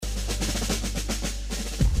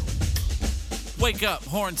Wake up,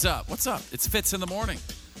 horns up. What's up? It's Fitz in the morning.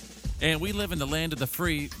 And we live in the land of the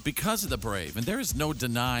free because of the brave. And there is no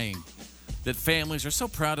denying that families are so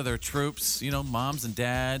proud of their troops. You know, moms and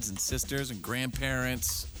dads and sisters and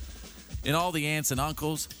grandparents and all the aunts and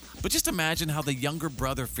uncles. But just imagine how the younger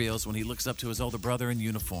brother feels when he looks up to his older brother in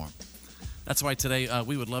uniform. That's why today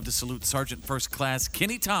we would love to salute Sergeant First Class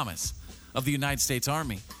Kenny Thomas of the United States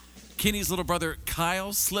Army. Kenny's little brother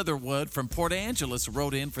Kyle Slitherwood from Port Angeles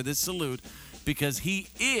wrote in for this salute because he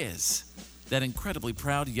is that incredibly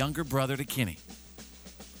proud younger brother to Kenny.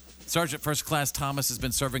 Sergeant First Class Thomas has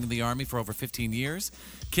been serving in the Army for over 15 years.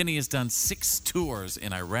 Kenny has done 6 tours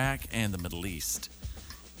in Iraq and the Middle East.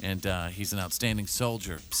 And he's an outstanding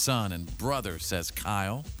soldier, son, and brother, says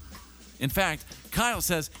Kyle. In fact, Kyle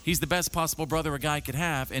says he's the best possible brother a guy could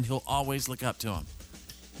have, and he'll always look up to him.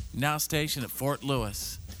 Now stationed at Fort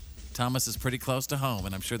Lewis, Thomas is pretty close to home,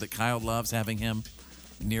 and I'm sure that Kyle loves having him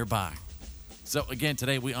nearby. So again,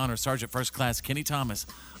 today we honor Sergeant First Class Kenny Thomas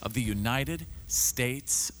of the United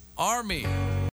States Army.